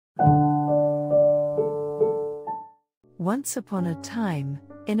Once upon a time,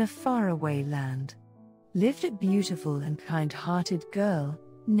 in a faraway land, lived a beautiful and kind-hearted girl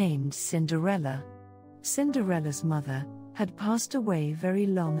named Cinderella. Cinderella's mother had passed away very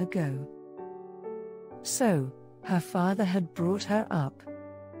long ago. So, her father had brought her up.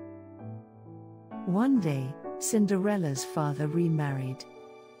 One day, Cinderella's father remarried.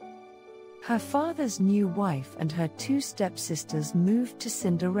 Her father's new wife and her two stepsisters moved to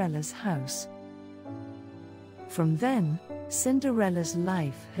Cinderella's house. From then, Cinderella's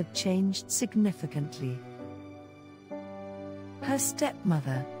life had changed significantly. Her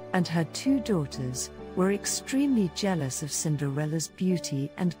stepmother and her two daughters were extremely jealous of Cinderella's beauty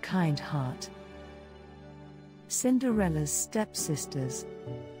and kind heart. Cinderella's stepsisters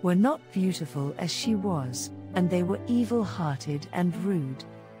were not beautiful as she was, and they were evil-hearted and rude.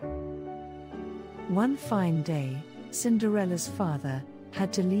 One fine day, Cinderella's father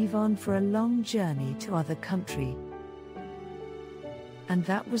had to leave on for a long journey to other country. And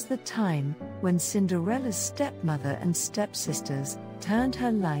that was the time when Cinderella's stepmother and stepsisters turned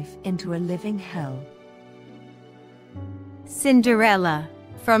her life into a living hell. Cinderella,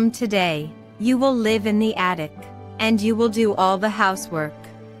 from today, you will live in the attic, and you will do all the housework.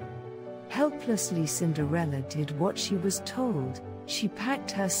 Helplessly, Cinderella did what she was told. She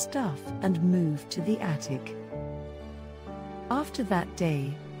packed her stuff and moved to the attic. After that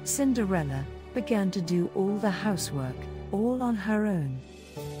day, Cinderella began to do all the housework, all on her own.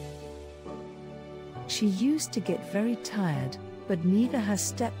 She used to get very tired, but neither her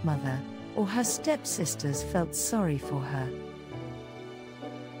stepmother or her stepsisters felt sorry for her.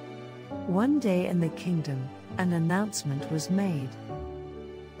 One day in the kingdom, an announcement was made.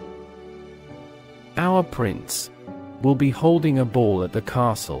 Our prince will be holding a ball at the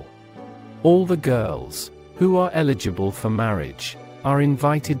castle. All the girls who are eligible for marriage are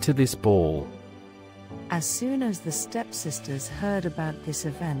invited to this ball. As soon as the stepsisters heard about this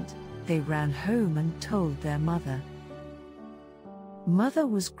event, they ran home and told their mother. Mother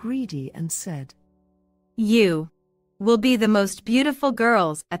was greedy and said, You will be the most beautiful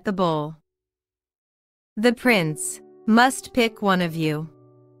girls at the ball. The prince must pick one of you.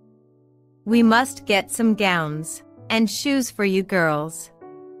 We must get some gowns and shoes for you girls.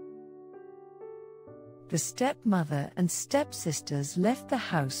 The stepmother and stepsisters left the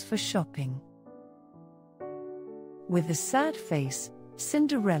house for shopping. With a sad face,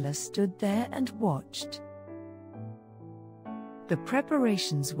 Cinderella stood there and watched. The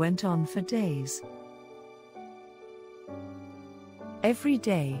preparations went on for days. Every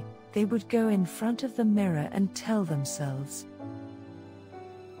day, they would go in front of the mirror and tell themselves,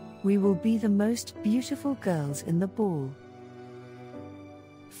 "We will be the most beautiful girls in the ball."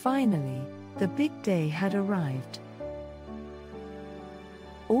 Finally, the big day had arrived.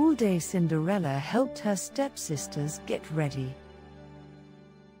 All day Cinderella helped her stepsisters get ready.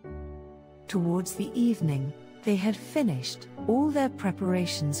 Towards the evening, they had finished all their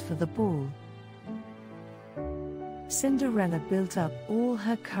preparations for the ball. Cinderella built up all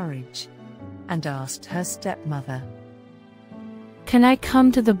her courage and asked her stepmother, "Can I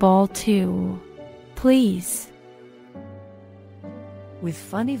come to the ball too, please?" With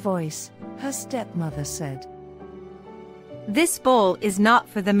funny voice, her stepmother said, This ball is not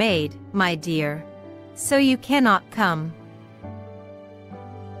for the maid, my dear, so you cannot come.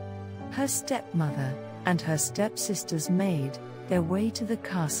 Her stepmother and her stepsisters made their way to the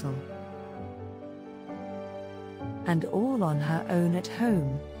castle. And all on her own at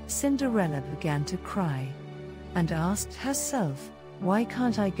home, Cinderella began to cry and asked herself, "Why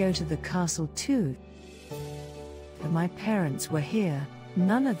can't I go to the castle too? If my parents were here,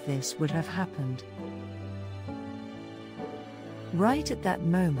 none of this would have happened." Right at that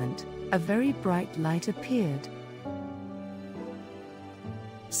moment, a very bright light appeared.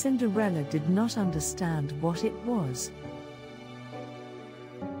 Cinderella did not understand what it was.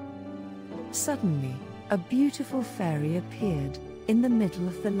 Suddenly, a beautiful fairy appeared in the middle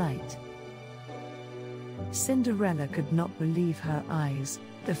of the light. Cinderella could not believe her eyes.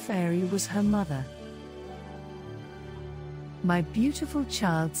 The fairy was her mother. "My beautiful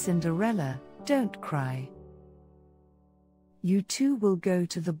child Cinderella, don't cry. You too will go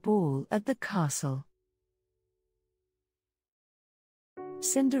to the ball at the castle."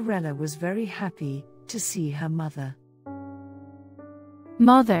 Cinderella was very happy to see her mother.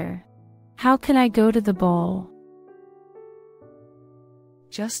 "Mother, how can I go to the ball?"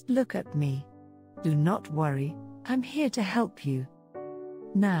 "Just look at me. Do not worry, I'm here to help you.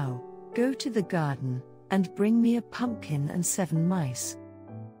 Now, go to the garden and bring me a pumpkin and 7 mice."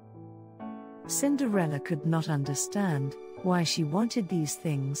 Cinderella could not understand why she wanted these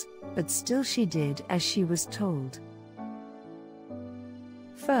things, but still she did as she was told.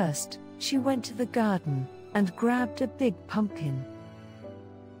 First, she went to the garden and grabbed a big pumpkin.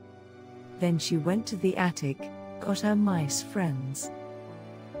 Then she went to the attic, got her mice friends.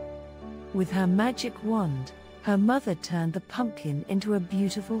 With her magic wand, her mother turned the pumpkin into a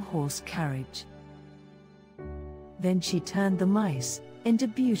beautiful horse carriage. Then she turned the mice into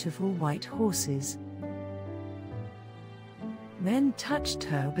beautiful white horses. Then touched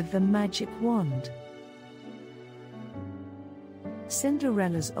her with the magic wand.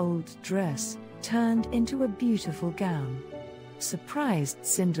 Cinderella's old dress turned into a beautiful gown. Surprised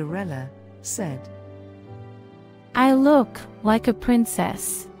Cinderella said, I look like a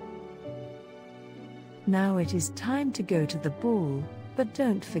princess. Now it is time to go to the ball, but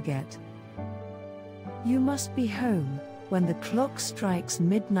don't forget. You must be home when the clock strikes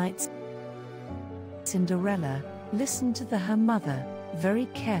midnight. Cinderella listened to her mother very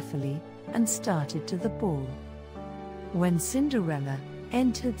carefully and started to the ball. When Cinderella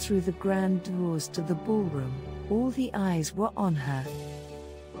entered through the grand doors to the ballroom, all the eyes were on her.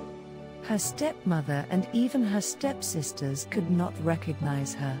 Her stepmother and even her stepsisters could not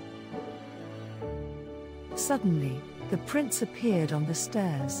recognize her. Suddenly, the prince appeared on the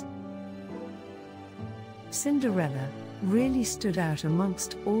stairs. Cinderella really stood out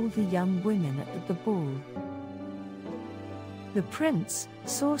amongst all the young women at the ball. The prince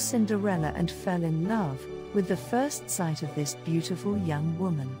saw Cinderella and fell in love with the first sight of this beautiful young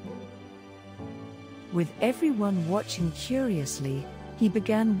woman. With everyone watching curiously, he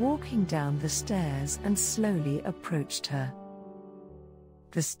began walking down the stairs and slowly approached her.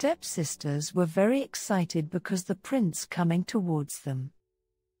 The stepsisters were very excited because the prince coming towards them.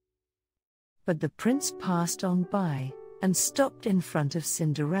 But the prince passed on by and stopped in front of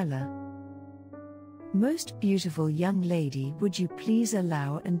Cinderella. Most beautiful young lady, would you please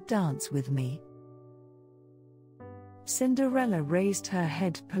allow and dance with me? Cinderella raised her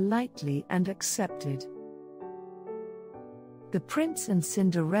head politely and accepted. The prince and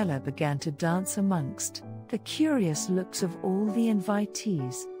Cinderella began to dance amongst the curious looks of all the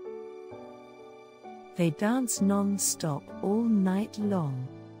invitees. They danced non-stop all night long.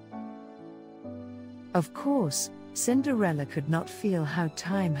 Of course, Cinderella could not feel how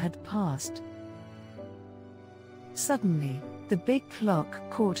time had passed. Suddenly, the big clock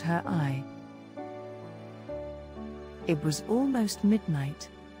caught her eye. It was almost midnight.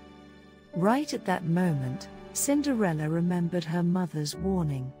 Right at that moment, Cinderella remembered her mother's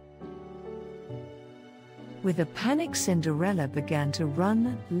warning. With a panic, Cinderella began to run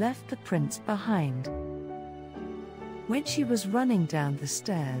and left the prince behind. When she was running down the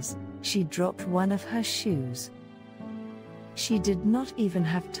stairs, she dropped one of her shoes. She did not even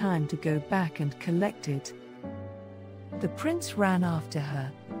have time to go back and collect it. The prince ran after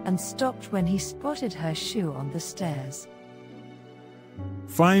her and stopped when he spotted her shoe on the stairs.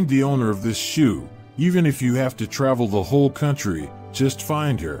 Find the owner of this shoe. Even if you have to travel the whole country, just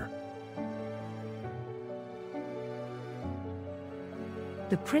find her.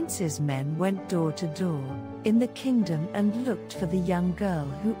 The prince's men went door to door in the kingdom and looked for the young girl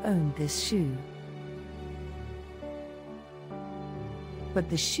who owned this shoe. But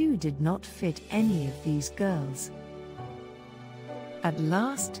the shoe did not fit any of these girls. At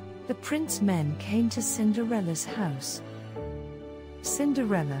last, the prince's men came to Cinderella's house.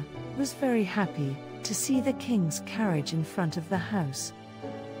 Cinderella was very happy to see the king's carriage in front of the house.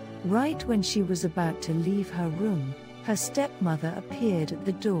 Right when she was about to leave her room, her stepmother appeared at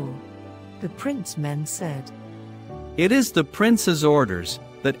the door. The prince's men said, It is the prince's orders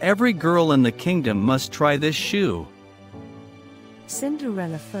that every girl in the kingdom must try this shoe.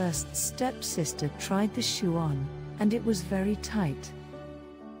 Cinderella's first stepsister tried the shoe on, and it was very tight.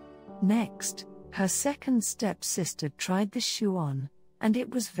 Next, her second stepsister tried the shoe on, and it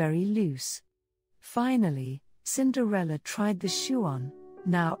was very loose. Finally, Cinderella tried the shoe on.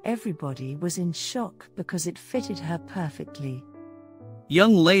 Now everybody was in shock because it fitted her perfectly.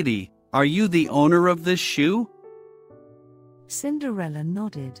 Young lady, are you the owner of this shoe? Cinderella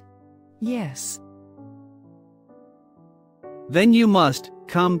nodded. Yes. Then you must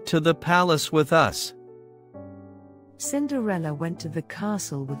come to the palace with us. Cinderella went to the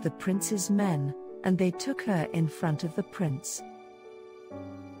castle with the prince's men, and they took her in front of the prince.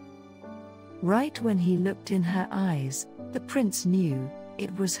 Right when he looked in her eyes, the prince knew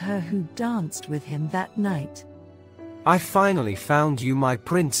it was her who danced with him that night. I finally found you, my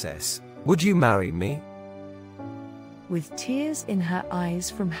princess. Would you marry me? With tears in her eyes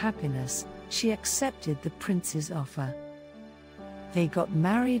from happiness, she accepted the prince's offer. They got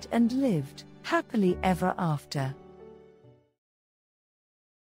married and lived happily ever after.